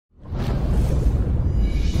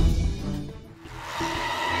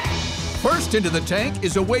First into the tank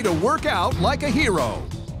is a way to work out like a hero.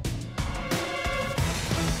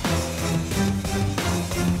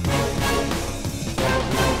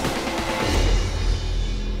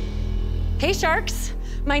 Hey Sharks,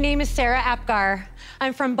 my name is Sarah Apgar.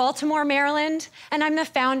 I'm from Baltimore, Maryland, and I'm the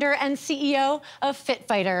founder and CEO of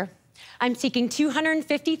Fitfighter. I'm seeking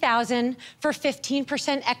 $250,000 for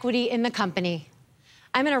 15% equity in the company.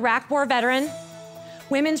 I'm an Iraq War veteran,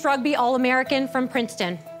 women's rugby All-American from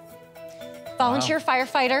Princeton, volunteer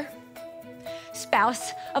firefighter,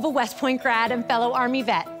 spouse of a West Point grad and fellow Army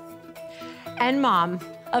vet, and mom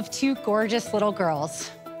of 2 gorgeous little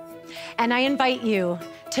girls. And I invite you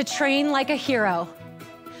to train like a hero,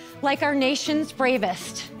 like our nation's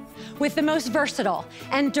bravest, with the most versatile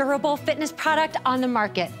and durable fitness product on the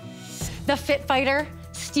market, the Fitfighter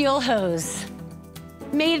Steel Hose.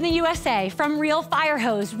 Made in the USA from real fire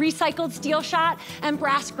hose, recycled steel shot, and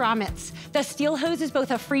brass grommets. The Steel Hose is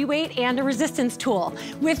both a free weight and a resistance tool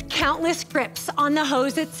with countless grips on the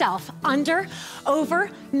hose itself, under,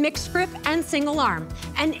 over, mixed grip, and single arm,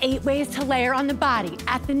 and 8 ways to layer on the body,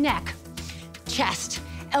 at the neck, chest,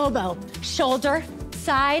 elbow, shoulder,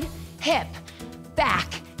 side, hip,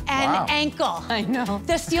 back, and ankle. I know.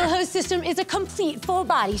 The Steel Hose system is a complete full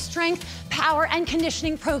body strength, power, and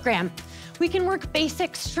conditioning program. We can work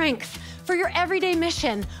basic strength for your everyday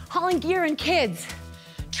mission, hauling gear and kids,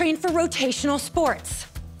 train for rotational sports.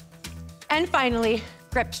 And finally,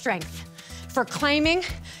 grip strength for climbing,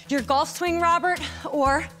 your golf swing, Robert,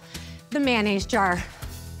 or the mayonnaise jar.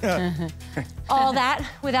 All that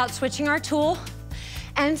without switching our tool,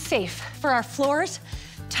 and safe for our floors,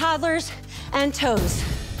 toddlers, and toes.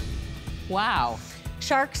 Wow.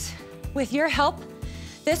 Sharks, with your help,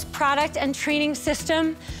 this product and training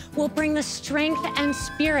system will bring the strength and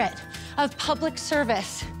spirit of public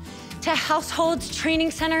service to households,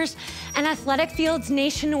 training centers, and athletic fields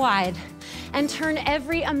nationwide, and turn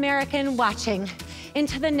every American watching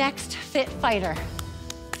into the next fit fighter.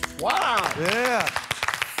 Wow. Yeah.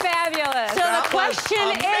 Fabulous. So the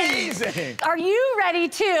question is, are you ready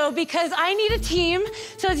too? Because I need a team,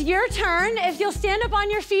 so it's your turn. If you'll stand up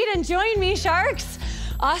on your feet and join me, Sharks.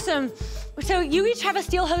 Awesome. So you each have a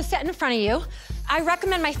steel hose set in front of you. I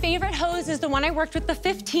recommend my favorite hose is the one I worked with, the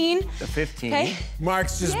 15. The 15. Okay.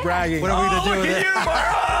 Mark's just bragging. What are we gonna do with it? Look at you, Mark!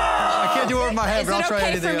 I can't do it with my head, but I'll try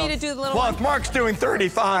anything Is it okay for me to do the little Well, one? if Mark's doing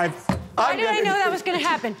 35, Why did I know that was gonna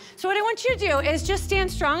happen? So what I want you to do is just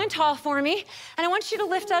stand strong and tall for me, and I want you to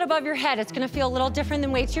lift that above your head. It's gonna feel a little different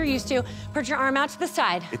than weights you're used to. Put your arm out to the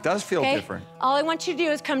side. It does feel different. All I want you to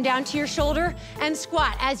do is come down to your shoulder and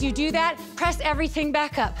squat. As you do that, press everything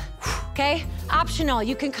back up, okay? Optional,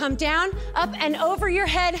 you can come down, up, and over your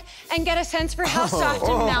head and get a sense for how soft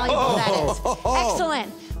and malleable that is.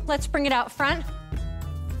 Excellent. Let's bring it out front.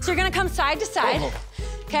 So you're gonna come side to side.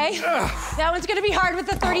 Okay, that one's gonna be hard with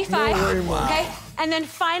the 35, okay? And then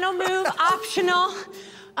final move, optional,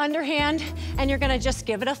 underhand, and you're gonna just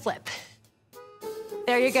give it a flip.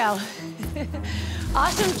 There you go.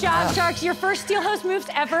 Awesome job, Sharks. Your first steel hose moves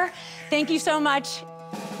ever. Thank you so much.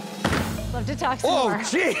 Love to talk some more. Oh,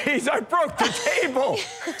 jeez, I broke the table.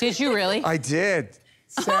 Did you really? I did.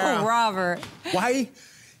 Sarah, Oh, Robert. why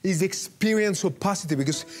is the experience so positive?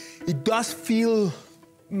 Because it does feel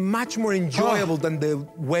much more enjoyable than the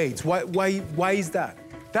weights. Why is that?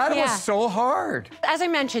 That Yeah. was so hard. As I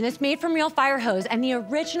mentioned, it's made from real fire hose, and the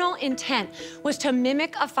original intent was to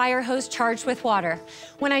mimic a fire hose charged with water.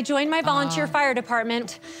 When I joined my volunteer fire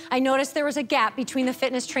department, I noticed there was a gap between the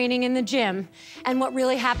fitness training in the gym and what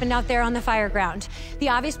really happened out there on the fire ground. The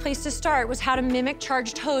obvious place to start was how to mimic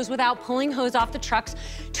charged hose without pulling hose off the trucks,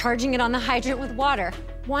 charging it on the hydrant with water.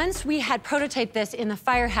 Once we had prototyped this in the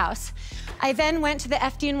firehouse, I then went to the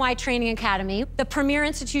FDNY Training Academy, the premier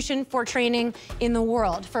institution for training in the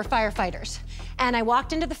world for firefighters. And I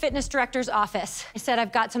walked into the fitness director's office. I said,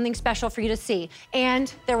 I've got something special for you to see.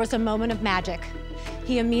 And there was a moment of magic.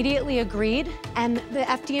 He immediately agreed, and the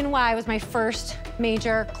FDNY was my first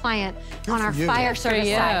major client on our fire service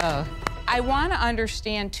side. I want to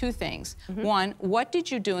understand 2 things. One, what did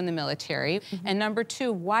you do in the military? And number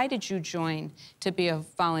 2, why did you join to be a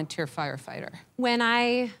volunteer firefighter? When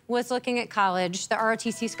I was looking at college, the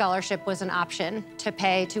ROTC scholarship was an option to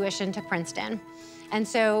pay tuition to Princeton. And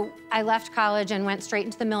so I left college and went straight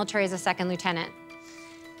into the military as a 2nd lieutenant.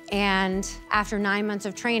 And after 9 months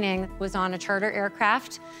of training, was on a charter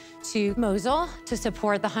aircraft to Mosul to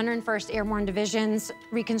support the 101st Airborne Division's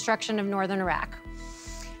reconstruction of northern Iraq.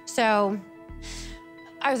 So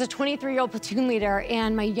I was a 23-year-old platoon leader,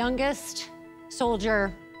 and my youngest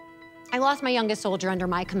soldier, I lost my youngest soldier under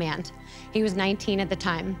my command. He was 19 at the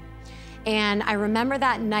time. And I remember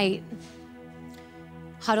that night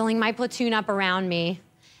huddling my platoon up around me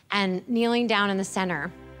and kneeling down in the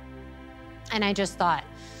center. And I just thought,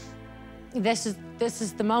 this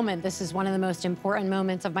is the moment. This is one of the most important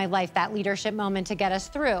moments of my life, that leadership moment to get us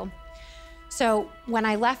through. So when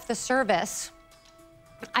I left the service,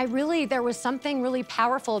 there was something really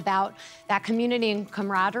powerful about that community and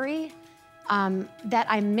camaraderie that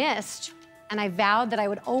I missed. And I vowed that I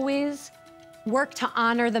would always work to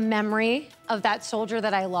honor the memory of that soldier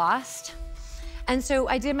that I lost. And so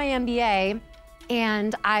I did my MBA,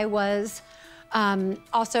 and I was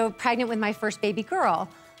also pregnant with my first baby girl.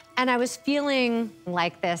 And I was feeling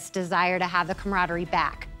like this desire to have the camaraderie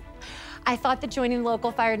back. I thought that joining the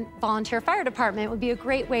local volunteer fire department would be a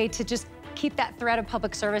great way to just keep that thread of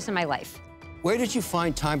public service in my life. Where did you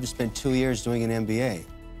find time to spend 2 years doing an MBA?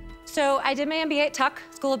 So I did my MBA at Tuck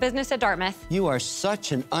School of Business at Dartmouth. You are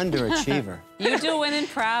such an underachiever. You do women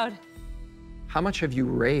proud. How much have you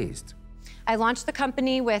raised? I launched the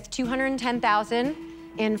company with $210,000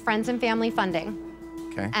 in friends and family funding.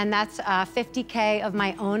 Okay. And that's $50K of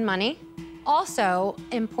my own money. Also,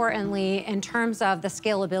 importantly, in terms of the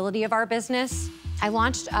scalability of our business, I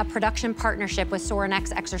launched a production partnership with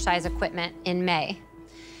Sorinex Exercise Equipment in May.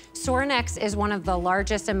 Sorinex is one of the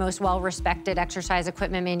largest and most well-respected exercise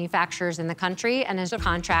equipment manufacturers in the country and is a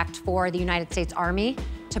contract for the United States Army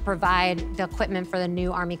to provide the equipment for the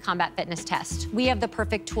new Army Combat Fitness Test. We have the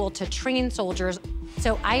perfect tool to train soldiers,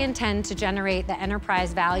 so I intend to generate the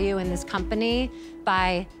enterprise value in this company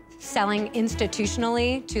by selling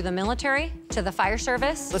institutionally to the military, to the fire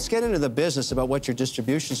service. Let's get into the business about what your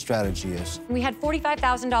distribution strategy is. We had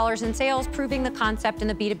 $45,000 in sales, proving the concept in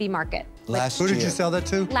the B2B market. Last Who year. did you sell that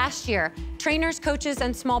to? Last year, trainers, coaches,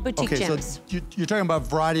 and small boutique gyms. So you're talking about a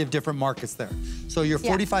variety of different markets there. So your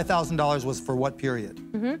 $45,000 was for what period?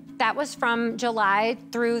 That was from July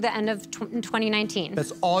through the end of 2019.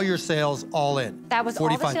 That's all your sales all in? That was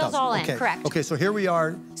all the sales all in, okay. correct. Okay, so here we are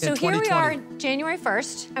in 2020. So here we are, January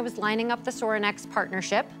 1st. I was lining up the Sorinex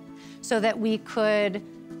partnership so that we could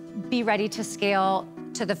be ready to scale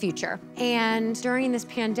to the future. And during this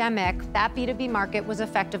pandemic, that B2B market was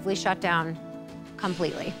effectively shut down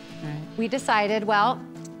completely. Right. We decided, well,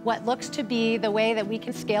 what looks to be the way that we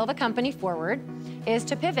can scale the company forward is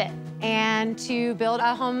to pivot and to build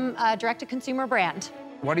a home direct-to-consumer brand.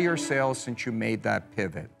 What are your sales since you made that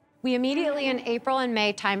pivot? We immediately, in April and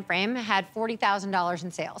May timeframe, had $40,000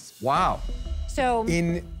 in sales. Wow. So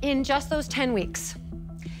in just those 10 weeks.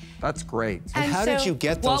 That's great. And how did you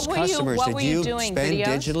get those customers? What were you doing, spend videos?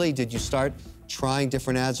 digitally? Did you start trying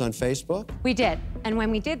different ads on Facebook? We did. And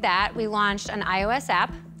when we did that, we launched an iOS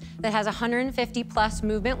app that has a 150+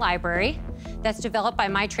 movement library that's developed by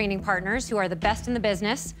my training partners who are the best in the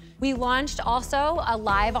business. We launched also a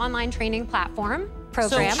live online training platform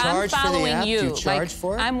program. So I'm following you. Do you charge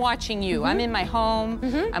for it? I'm watching you. I'm in my home,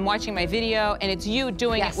 I'm watching my video, and it's you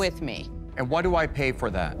doing it with me. And what do I pay for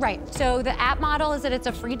that? Right, so the app model is that it's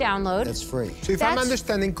a free download. That's free. So if I'm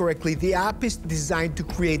understanding correctly, the app is designed to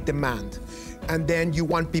create demand, and then you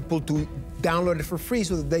want people to download it for free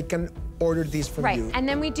so that they can order these from you. Right, and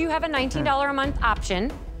then we do have a $19 a month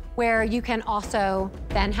option where you can also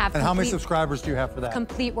then have And how many subscribers do you have for that?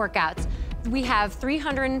 complete workouts. We have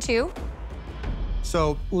 302.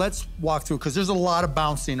 So let's walk through, because there's a lot of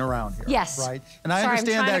bouncing around here. Yes. Right? And I Sorry,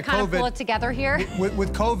 understand I'm trying that to kind of pull it COVID, together here.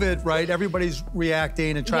 with COVID, right, everybody's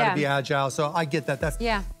reacting and trying to be agile, so I get that.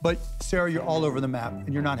 But Sarah, you're all over the map,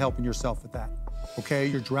 and you're not helping yourself with that, okay?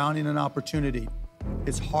 You're drowning in opportunity.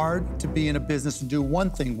 It's hard to be in a business and do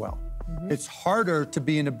one thing well. It's harder to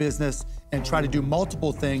be in a business and try to do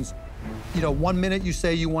multiple things. You know, one minute you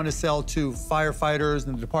say you want to sell to firefighters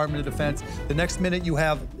and the Department of Defense. The next minute you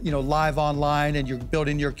have, you know, live online and you're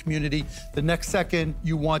building your community. The next second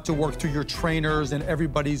you want to work through your trainers and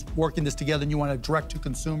everybody's working this together and you want to direct to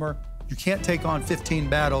consumer. You can't take on 15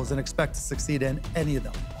 battles and expect to succeed in any of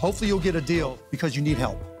them. Hopefully you'll get a deal because you need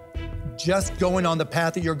help. Just going on the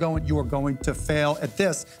path that you're going, you are going to fail at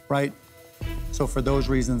this, right? So for those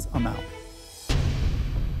reasons, I'm out.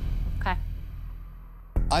 Okay.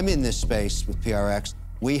 I'm in this space with PRX.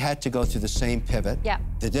 We had to go through the same pivot. Yeah.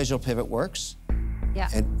 The digital pivot works. Yeah.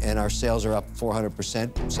 And our sales are up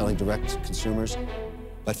 400% selling direct to consumers.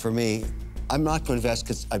 But for me, I'm not going to invest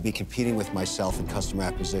because I'd be competing with myself in customer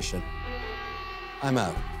acquisition. I'm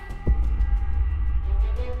out.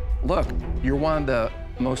 Look, you're one of the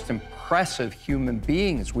most impressive human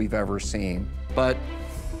beings we've ever seen, but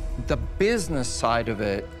the business side of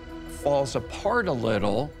it falls apart a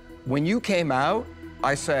little. When you came out,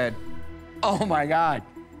 I said, oh my God,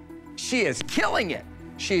 she is killing it.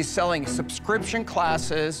 She's selling subscription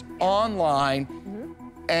classes online,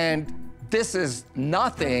 and this is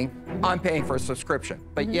nothing, I'm paying for a subscription.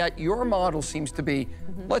 But yet your model seems to be,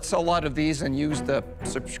 let's sell a lot of these and use the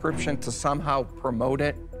subscription to somehow promote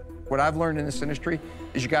it. What I've learned in this industry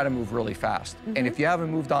is you gotta move really fast. And if you haven't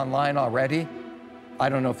moved online already, I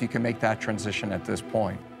don't know if you can make that transition at this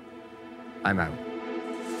point. I'm out.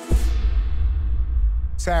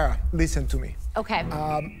 Sarah, listen to me. Okay.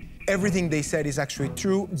 Everything they said is actually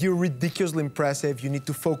true. You're ridiculously impressive. You need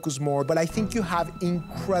to focus more, but I think you have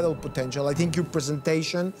incredible potential. I think your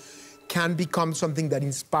presentation can become something that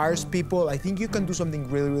inspires people. I think you can do something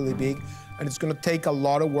really, really big, and it's gonna take a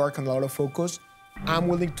lot of work and a lot of focus. I'm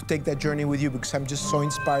willing to take that journey with you because I'm just so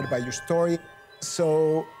inspired by your story.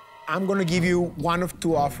 So I'm gonna give you one of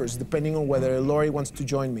two offers, depending on whether Lori wants to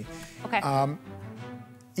join me. Okay.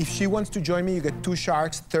 If she wants to join me, you get 2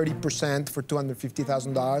 sharks, 30% for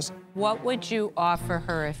 $250,000. What would you offer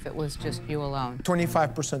her if it was just you alone?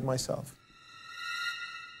 25% myself.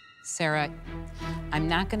 Sarah, I'm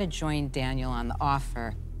not going to join Daniel on the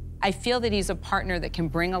offer. I feel that he's a partner that can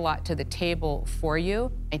bring a lot to the table for you.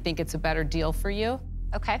 I think it's a better deal for you.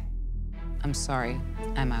 Okay. I'm sorry,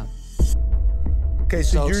 I'm out. Okay,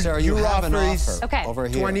 so Sarah, you your have an offer is offer Okay. over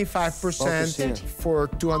here. 25% for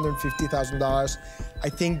 $250,000. I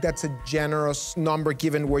think that's a generous number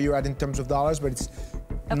given where you're at in terms of dollars, but it's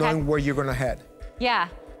knowing where you're gonna head. Yeah,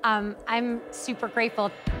 I'm super grateful.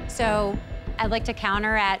 So I'd like to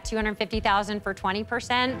counter at $250,000 for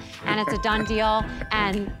 20%, and it's a done deal,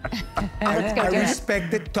 and let's go I do it.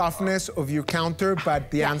 respect the toughness of your counter, but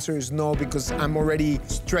the answer is no, because I'm already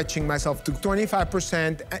stretching myself to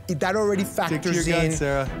 25%. That already factors your in guns,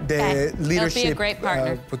 Sarah. the leadership He'll be a great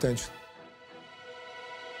partner. potential.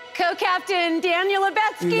 Co-captain Daniel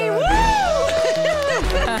Abetsky, You woo!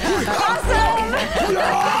 Awesome!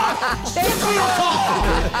 Thank you.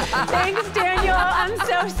 Thanks, Daniel. I'm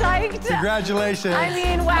so psyched. Congratulations. I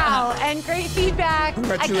mean, wow, and great feedback.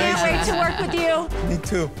 I can't wait to work with you. Me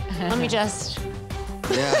too. Let me just...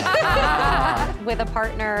 Yeah. With a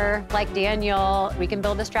partner like Daniel, we can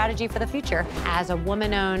build a strategy for the future. As a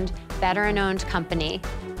woman-owned, veteran-owned company,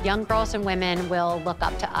 young girls and women will look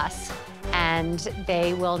up to us, and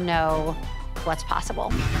they will know what's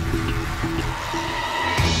possible.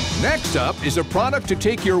 Next up is a product to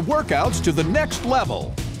take your workouts to the next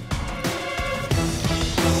level.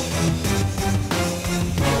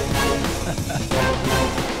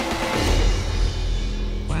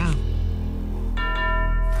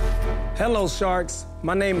 Hello, Sharks.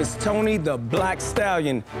 My name is Tony the Black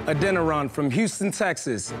Stallion Adeniran from Houston,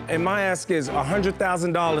 Texas. And my ask is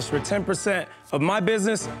 $100,000 for 10% of my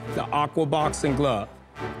business, the Aqua Boxing Glove.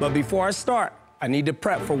 But before I start, I need to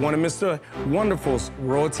prep for one of Mr. Wonderful's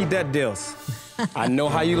royalty debt deals. I know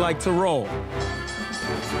how you like to roll.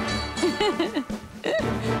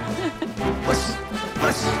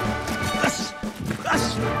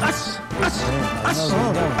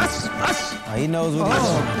 He knows what he's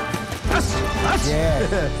doing.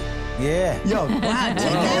 Yeah. Yeah. Yo, Wow,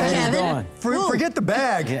 take that, Kevin. forget the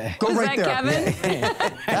bag. Yeah. Go Was right that there.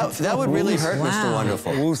 Kevin? That would really hurt Wow. Mr.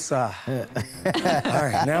 Wonderful. Woosah. All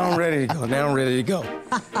right, now I'm ready to go. Now I'm ready to go.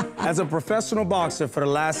 As a professional boxer for the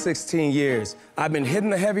last 16 years, I've been hitting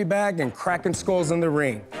the heavy bag and cracking skulls in the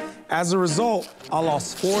ring. As a result, I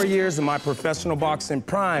lost 4 years of my professional boxing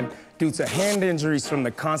prime due to hand injuries from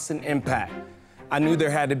the constant impact. I knew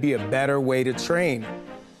there had to be a better way to train.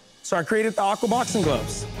 So I created the Aqua Boxing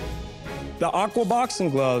Gloves. The Aqua Boxing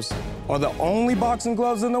Gloves are the only boxing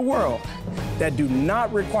gloves in the world that do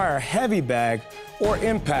not require a heavy bag or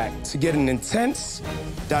impact to get an intense,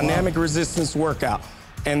 dynamic resistance workout.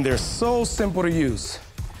 And they're so simple to use.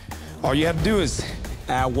 All you have to do is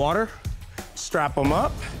add water, strap them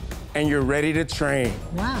up, and you're ready to train.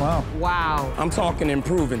 Wow. Wow. I'm talking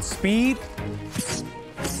improving speed,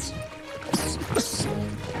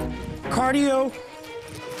 cardio,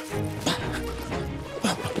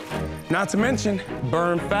 not to mention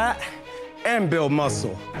burn fat and build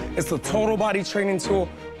muscle. It's a total body training tool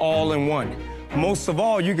all in one. Most of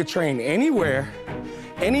all, you could train anywhere,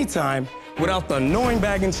 anytime, without the annoying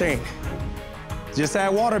bag and chain. Just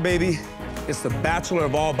add water, baby. It's the bachelor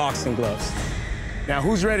of all boxing gloves. Now,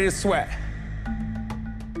 who's ready to sweat?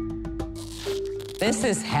 This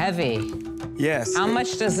is heavy. Yes. How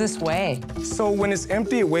much does this weigh? So when it's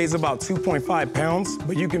empty, it weighs about 2.5 pounds,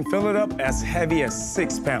 but you can fill it up as heavy as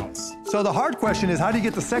 6 pounds. So the hard question is, how do you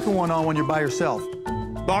get the second one on when you're by yourself?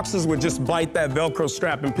 Boxers would just bite that Velcro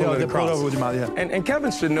strap and pull Yeah, it they pull it across. over with your mouth, yeah. And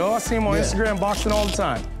Kevin should know. I see him on Instagram boxing all the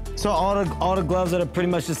time. So all the gloves are pretty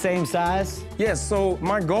much the same size? Yeah, so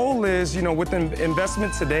my goal is, with the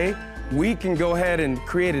investment today, we can go ahead and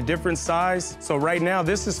create a different size. So right now,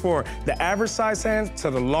 this is for the average size hand to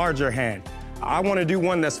the larger hand. I want to do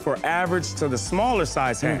one that's for average to the smaller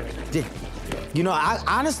size hand. You know,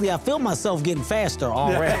 honestly, I feel myself getting faster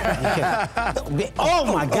already.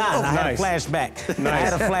 Oh my God, I had a flashback. I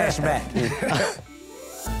had a flashback.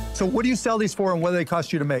 So what do you sell these for and what do they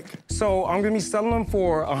cost you to make? So I'm gonna be selling them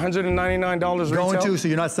for $199 retail. Going to, so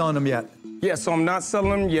you're not selling them yet? Yeah, so I'm not selling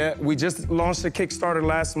them yet. We just launched a Kickstarter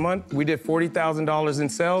last month. We did $40,000 in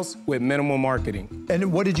sales with minimal marketing.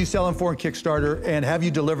 And what did you sell them for on Kickstarter, and have you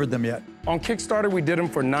delivered them yet? On Kickstarter, we did them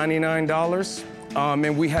for $99,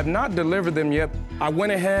 and we have not delivered them yet. I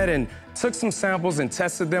went ahead and took some samples and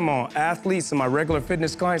tested them on athletes and my regular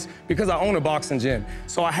fitness clients because I own a boxing gym.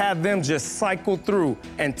 So I had them just cycle through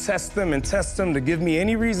and test them to give me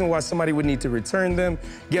any reason why somebody would need to return them,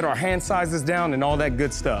 get our hand sizes down, and all that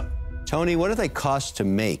good stuff. Tony, what do they cost to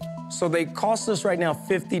make? So they cost us right now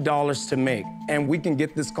 $50 to make, and we can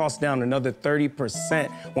get this cost down another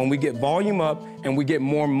 30% when we get volume up and we get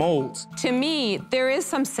more molds. To me, there is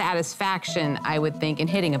some satisfaction, I would think, in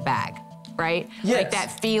hitting a bag, right? Yes. Like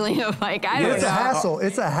that feeling of like, I don't know. It's a hassle.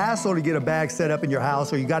 It's a hassle to get a bag set up in your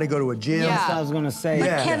house, or you got to go to a gym. Yeah. That's what I was gonna say.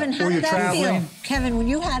 But Kevin, how did that feel? Kevin, when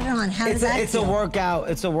you had it on, how did that feel? It's a workout.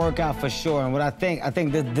 It's a workout for sure. And what I think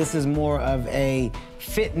that this is more of a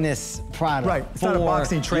fitness product. Right. It's for not a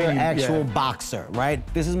boxing training. your actual boxer, right?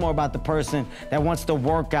 This is more about the person that wants the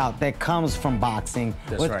workout that comes from boxing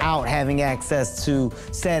without having access to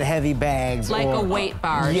said heavy bags. Like a weight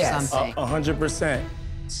bar or something. 100%.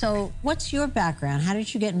 So what's your background? How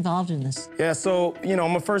did you get involved in this? Yeah, so, you know,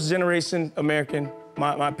 I'm a first-generation American.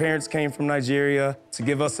 My parents came from Nigeria to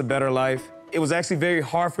give us a better life. It was actually very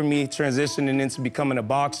hard for me transitioning into becoming a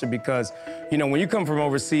boxer because, you know, when you come from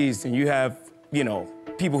overseas and you have, you know,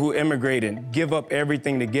 people who immigrate and give up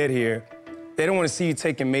everything to get here, they don't want to see you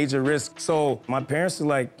taking major risks. So my parents are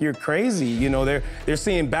like, you're crazy. You know, they're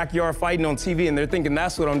seeing backyard fighting on TV and they're thinking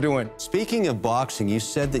that's what I'm doing. Speaking of boxing, you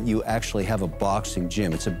said that you actually have a boxing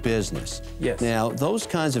gym. It's a business. Yes. Now, those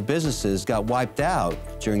kinds of businesses got wiped out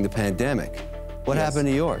during the pandemic. What happened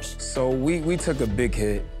to yours? So we took a big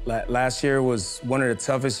hit. Last year was one of the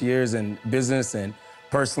toughest years in business and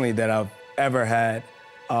personally that I've ever had.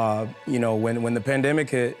 You know, when the pandemic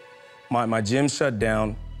hit, my gym shut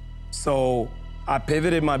down. So I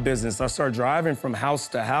pivoted my business. I started driving from house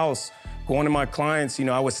to house, going to my clients. You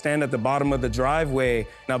know, I would stand at the bottom of the driveway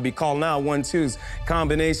and I'd be calling out 1-2s,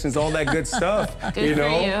 combinations, all that good stuff. Good you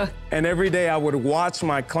know? for you. And every day I would watch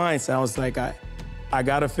my clients and I was like, I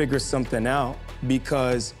gotta figure something out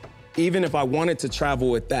because even if I wanted to travel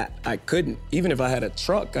with that, I couldn't. Even if I had a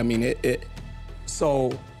truck, I mean,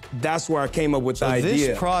 so that's where I came up with the idea.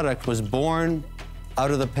 This product was born out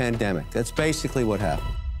of the pandemic. That's basically what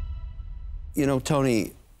happened. You know,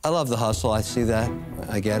 Tony, I love the hustle. I see that.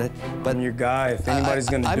 I get it. But I'm your guy. If anybody's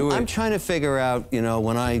gonna do it. I'm trying to figure out, you know,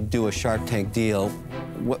 when I do a Shark Tank deal,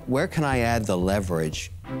 where can I add the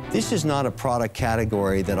leverage? This is not a product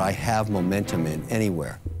category that I have momentum in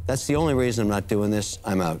anywhere. That's the only reason I'm not doing this.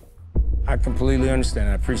 I'm out. I completely understand.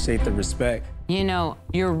 I appreciate the respect. You know,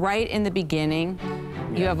 you're right in the beginning.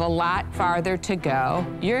 You have a lot farther to go.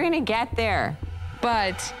 You're gonna get there.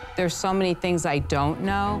 But there's so many things I don't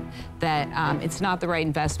know that it's not the right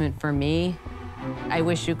investment for me. I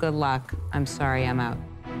wish you good luck. I'm sorry, I'm out.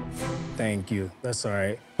 Thank you. That's all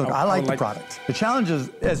right. Look, I like the product. The challenge is,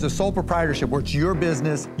 as a sole proprietorship, where it's your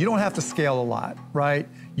business, you don't have to scale a lot, right?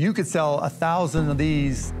 You could sell 1,000 of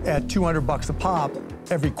these at $200 a pop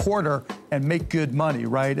every quarter and make good money,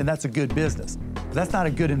 right? And that's a good business. But that's not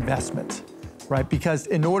a good investment, right? Because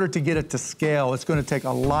in order to get it to scale, it's going to take a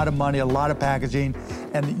lot of money, a lot of packaging,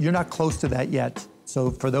 and you're not close to that yet.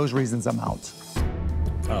 So for those reasons, I'm out.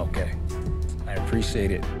 Okay. I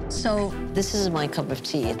appreciate it. So this is my cup of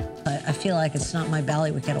tea. I feel like it's not my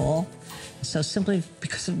bailiwick at all. So simply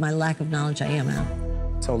because of my lack of knowledge, I am out.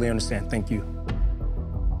 Totally understand. Thank you.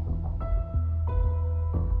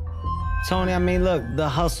 Tony, I mean, look, the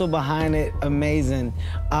hustle behind it, amazing.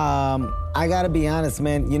 I gotta be honest,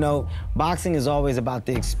 man, you know, boxing is always about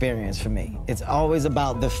the experience for me. It's always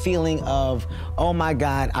about the feeling of, oh my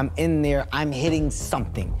God, I'm in there, I'm hitting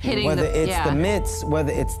something. Whether it's the mitts,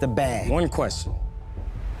 whether it's the bag. One question.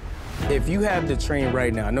 If you had to train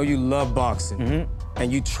right now, I know you love boxing,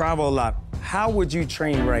 and you travel a lot, how would you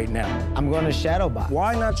train right now? I'm gonna shadow box.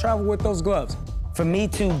 Why not travel with those gloves? For me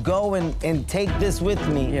to go and take this with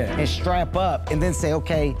me and strap up and then say,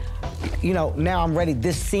 okay, you know, now I'm ready.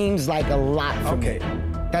 This seems like a lot for me.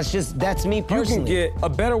 That's me personally. You can get a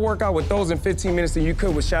better workout with those in 15 minutes than you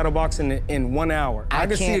could with shadow boxing in 1 hour. I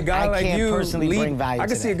can see a guy like you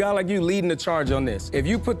see a guy like you leading the charge on this. If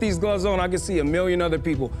you put these gloves on, I can see a million other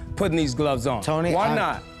people putting these gloves on. Tony, why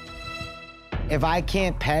not? If I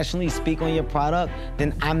can't passionately speak on your product,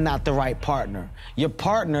 then I'm not the right partner. Your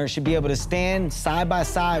partner should be able to stand side by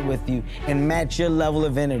side with you and match your level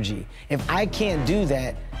of energy. If I can't do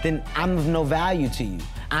that, then I'm of no value to you.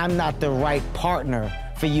 I'm not the right partner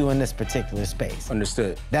for you in this particular space.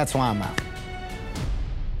 Understood. That's why I'm out.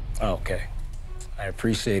 Okay. I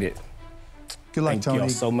appreciate it. Good luck, Tony. Thank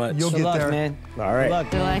y'all so much. You'll Good get luck, there. man. All right. Good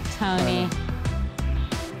luck. Good luck, Tony.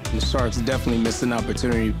 The Sharks definitely missed an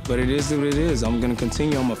opportunity, but it is what it is. I'm gonna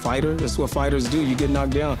continue. I'm a fighter. That's what fighters do. You get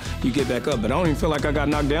knocked down, you get back up. But I don't even feel like I got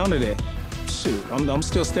knocked down today. Shoot, I'm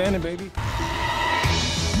still standing, baby.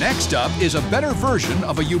 Next up is a better version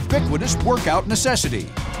of a ubiquitous workout necessity.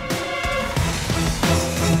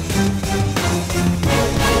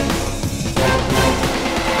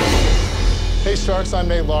 Hey Sharks, I'm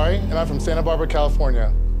Nate Laurie, and I'm from Santa Barbara,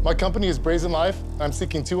 California. My company is Brazyn Life, and I'm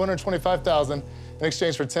seeking $225,000 in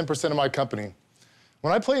exchange for 10% of my company.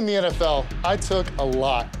 When I played in the NFL, I took a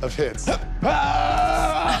lot of hits.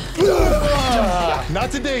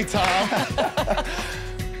 Not today, Tom.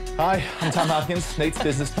 Hi, I'm Tom Hopkins, Nate's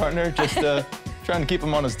business partner, just trying to keep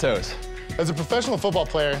him on his toes. As a professional football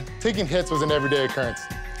player, taking hits was an everyday occurrence.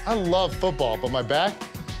 I love football, but my back,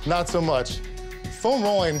 not so much. Foam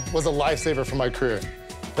rolling was a lifesaver for my career.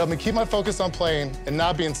 It helped me keep my focus on playing and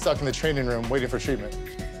not being stuck in the training room waiting for treatment.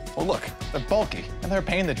 Well, look, they're bulky, and they're a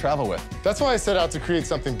pain to travel with. That's why I set out to create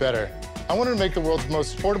something better. I wanted to make the world's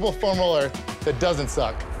most affordable foam roller that doesn't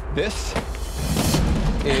suck. This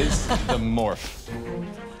is the Morph.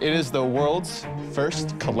 It is the world's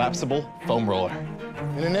first collapsible foam roller.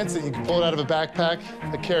 In an instant, you can pull it out of a backpack,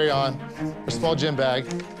 a carry-on, or small gym bag,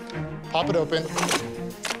 pop it open,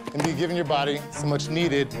 and be giving your body some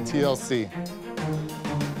much-needed TLC.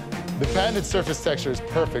 The patented surface texture is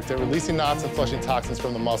perfect at releasing knots and flushing toxins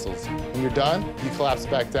from the muscles. When you're done, you collapse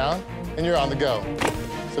back down, and you're on the go.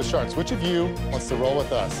 So Sharks, which of you wants to roll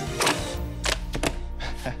with us?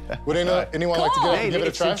 Would anyone like to give it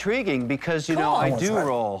a try? It's intriguing because, you know, I do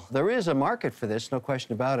roll. There is a market for this, no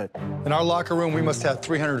question about it. In our locker room, we must have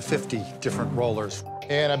 350 different rollers.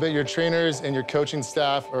 And I bet your trainers and your coaching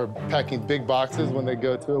staff are packing big boxes when they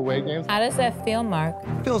go to away games. How does that feel, Mark?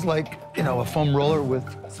 It feels like, you know, a foam roller with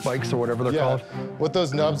spikes or whatever they're called. What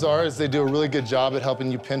those nubs are is they do a really good job at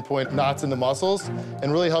helping you pinpoint knots in the muscles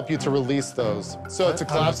and really help you to release those. So to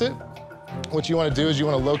collapse it, what you want to do is you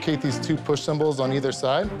want to locate these two push symbols on either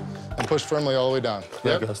side and push firmly all the way down.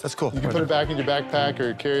 There it goes. That's cool. You can put it back in your backpack or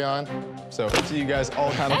your carry-on. So you guys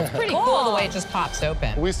all kind of... That's pretty cool, the way it just pops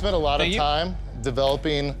open. We spent a lot of time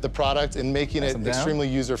developing the product and making it extremely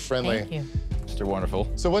user-friendly. Thank you. You're wonderful.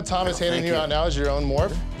 So what Tom is handing you out now is your own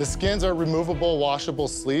Morph. The skins are removable, washable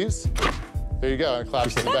sleeves. There you go, and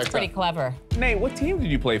collapse it back down. That's pretty clever. Nate, what team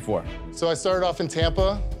did you play for? So I started off in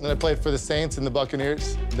Tampa, then I played for the Saints and the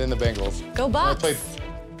Buccaneers, then the Bengals. Go Bucs!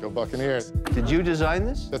 Go Buccaneers. Did you design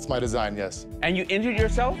this? That's my design, yes. And you injured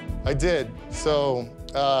yourself? I did. So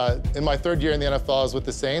in my third year in the NFL, I was with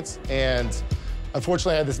the Saints, and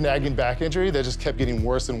unfortunately I had this nagging back injury that just kept getting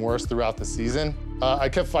worse and worse throughout the season. I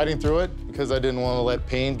kept fighting through it because I didn't want to let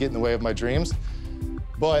pain get in the way of my dreams.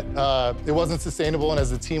 But it wasn't sustainable, and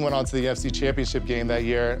as the team went on to the NFC Championship game that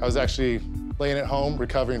year, I was actually laying at home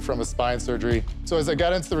recovering from a spine surgery. So as I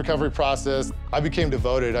got into the recovery process, I became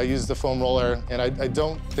devoted. I used the foam roller, and I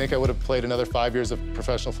don't think I would have played another 5 years of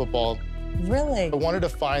professional football. Really? I wanted to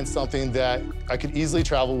find something that I could easily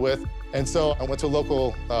travel with, and so I went to a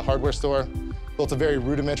local hardware store, built a very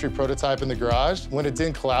rudimentary prototype in the garage. When it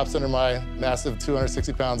didn't collapse under my massive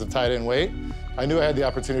 260 pounds of tight-end weight, I knew I had the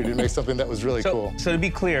opportunity to make something that was really cool. So to be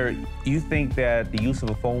clear, you think that the use of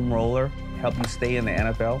a foam roller helped you stay in the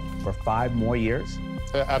NFL for 5 more years?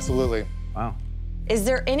 Absolutely. Wow. Is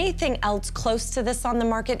there anything else close to this on the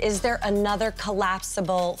market? Is there another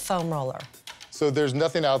collapsible foam roller? So there's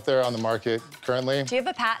nothing out there on the market currently. Do you have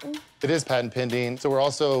a patent? It is patent pending. So we're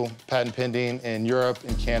also patent pending in Europe,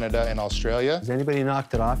 in Canada, and Australia. Has anybody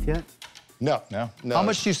knocked it off yet? No. How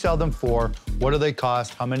much do you sell them for? What do they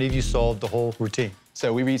cost? How many have you sold? The whole routine.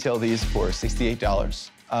 So we retail these for $68.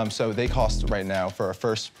 So they cost right now for our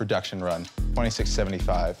first production run,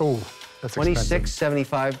 $26.75. Oh, that's expensive.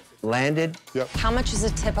 $26.75 landed. Yep. How much is a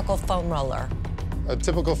typical foam roller? A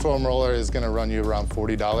typical foam roller is going to run you around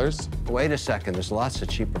 $40. Wait a second, there's lots of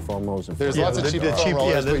cheaper foam rollers. There's lots of cheaper foam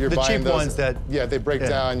rollers, but you're buying those. Ones that, they break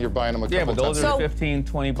down, you're buying them a couple but those times. are 15,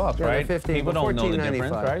 20 bucks, right? 15, People don't know the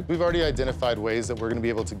difference, right? We've already identified ways that we're going to be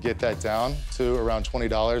able to get that down to around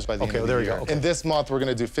 $20 by the end of the year. Okay. And this month, we're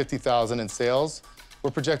going to do $50,000 in sales.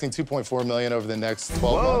 We're projecting $2.4 million over the next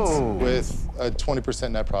 12 months with a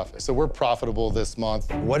 20% net profit. So we're profitable this month.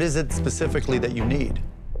 What is it specifically that you need?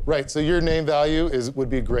 Right, so your name value would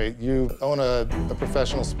be great. You own a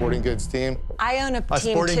professional sporting goods team. I own a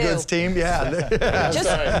team, sporting goods team, yeah.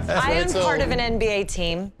 I own part of an NBA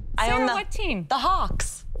team. I own what team? The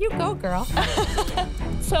Hawks. You go, girl.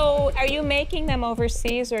 So are you making them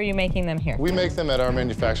overseas or are you making them here? We make them at our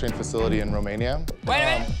manufacturing facility in Romania.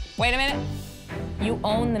 Wait a minute. You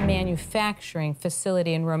own the manufacturing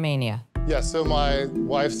facility in Romania. Yeah, so my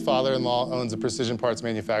wife's father-in-law owns a precision parts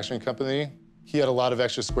manufacturing company. He had a lot of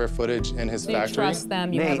extra square footage in his factory. You trust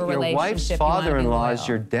them, you Nate, have a relationship. your wife's father-in-law is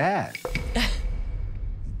your dad.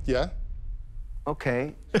 Yeah.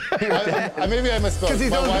 Okay. Maybe I misspoke.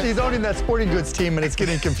 Because he's owning that sporting goods team and it's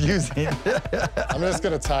getting confusing. I'm just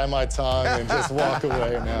gonna tie my tongue and just walk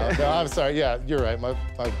away now. No, I'm sorry. Yeah, you're right. My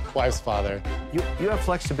wife's father. You have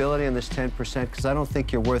flexibility on this 10% because I don't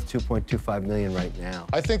think you're worth $2.25 million right now.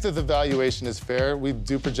 I think that the valuation is fair. We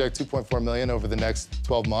do project $2.4 million over the next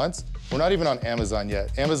 12 months. We're not even on Amazon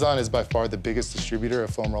yet. Amazon is by far the biggest distributor of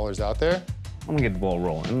foam rollers out there. I'm gonna get the ball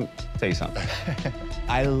rolling. Let me tell you something.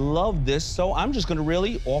 I love this, so I'm just gonna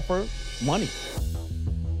really offer money.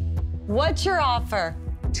 What's your offer?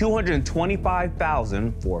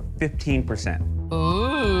 $225,000 for 15%.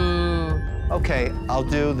 Ooh. Okay, I'll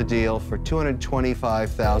do the deal for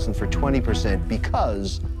 $225,000 for 20%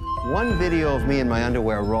 because one video of me in my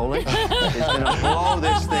underwear rolling is gonna blow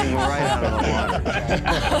this thing right out of the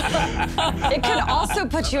water. It could also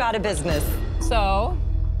put you out of business. So?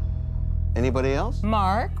 Anybody else?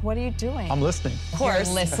 Mark, what are you doing? I'm listening. Of course.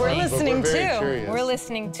 We're listening too. We're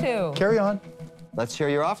listening too. Carry on. Let's hear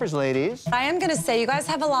your offers, ladies. I am gonna say you guys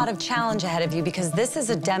have a lot of challenge ahead of you because this is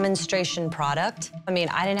a demonstration product. I mean,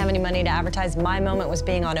 I didn't have any money to advertise. My moment was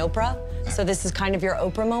being on Oprah. So this is kind of your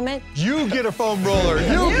Oprah moment. You get a foam roller.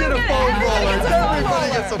 You get a foam roller.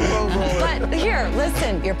 Everybody gets a foam roller. But here,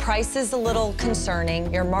 listen, your price is a little concerning.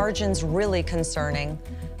 Your margin's really concerning.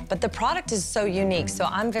 But the product is so unique, so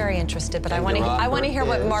I'm very interested. But I want to hear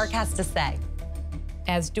what Mark has to say.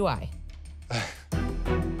 As do I.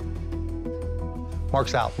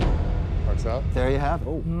 Mark's out. Mark's out? There you have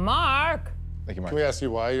it. Mark! Thank you, Mark. Can we ask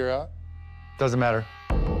you why you're out? Doesn't matter.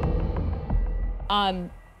 I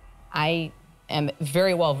am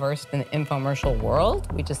very well versed in the infomercial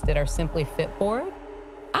world. We just did our Simply Fit board.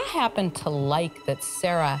 I happen to like that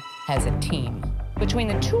Sarah has a team. Between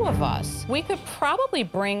the two of us, we could probably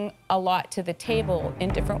bring a lot to the table in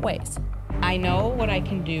different ways. I know what I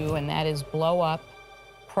can do, and that is blow up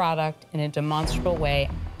product in a demonstrable way.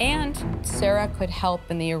 And Sarah could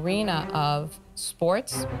help in the arena of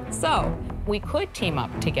sports. So we could team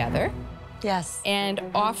up together. Yes. And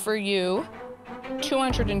offer you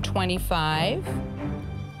 $225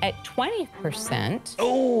 at 20%.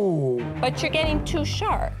 Oh. But you're getting 2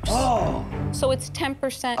 sharks. Oh. So it's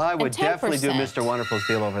 10% I would and 10%. definitely do Mr. Wonderful's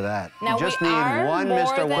deal over that. Now you just we need are one more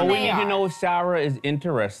Mr. than Wonderful. We need to know if Sarah is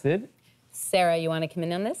interested. Sarah, you want to come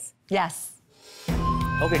in on this? Yes.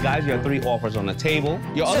 Okay, guys, you have 3 offers on the table.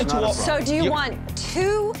 Your other 2 offers. So do you want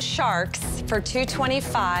 2 sharks for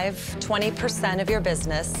 $225, 20% of your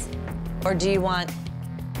business, or do you want?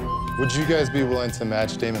 Would you guys be willing to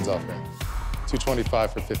match Damon's offering? $225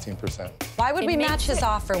 for 15%. Why would we match his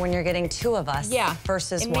offer when you're getting 2 of us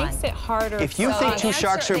versus 1? It makes it harder. If you think 2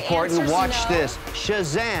 sharks are important, watch this.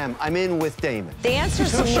 Shazam, I'm in with Damon. The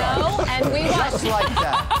answer's no, and we want... Just like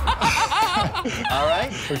that. All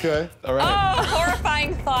right? Okay. All right. Oh,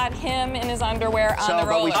 horrifying thought, him in his underwear on the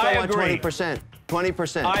roller. But we still want 20%.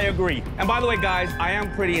 20%. I agree. And by the way, guys, I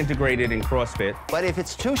am pretty integrated in CrossFit. But if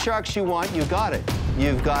it's 2 sharks you want, you got it.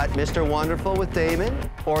 You've got Mr. Wonderful with Damon,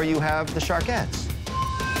 or you have the Sharkettes.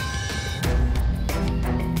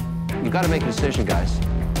 You got to make a decision, guys.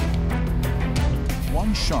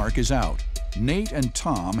 One shark is out. Nate and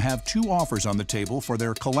Tom have 2 offers on the table for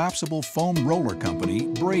their collapsible foam roller company,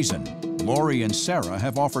 Brazyn. Lori and Sarah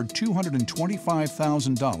have offered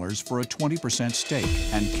 $225,000 for a 20% stake,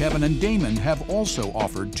 and Kevin and Damon have also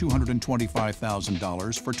offered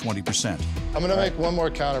 $225,000 for 20%. I'm gonna make one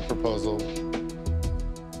more counter proposal.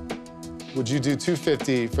 Would you do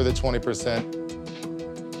 $250 for the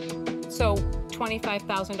 20%? So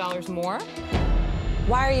 $25,000 more?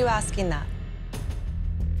 Why are you asking that?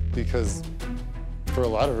 Because for a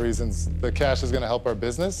lot of reasons, the cash is gonna help our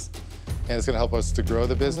business. and it's going to help us to grow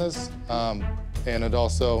the business. And it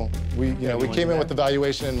also, we came in with the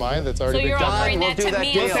valuation in mind that's already been done. So you're offering that to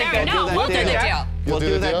me and Sarah? No, we'll do the deal. We'll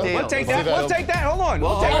do the deal? We'll take that. We'll take that. Hold on.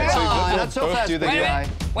 We'll take that. Not so fast, big guy.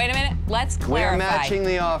 Wait a minute. Let's clarify. We're matching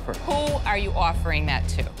the offer. Who are you offering that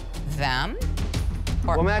to? Them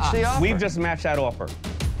or We'll match the offer. We've just matched that offer.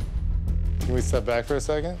 Can we step back for a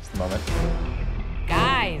second? Just a moment.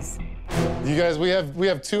 Guys. You guys, we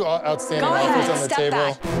have two outstanding offers on the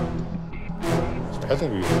table. I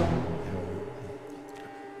think we.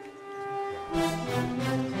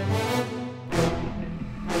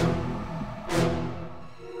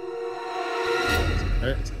 All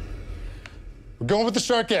right. We're going with the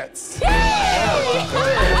Sharkettes.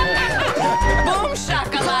 Boom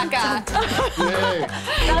shakalaka.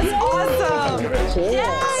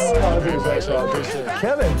 That's awesome.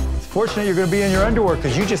 Kevin, it's fortunate you're going to be in your underwear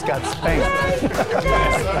because you just got spanked.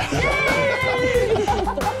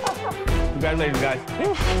 Congratulations, guys.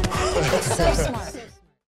 So smart.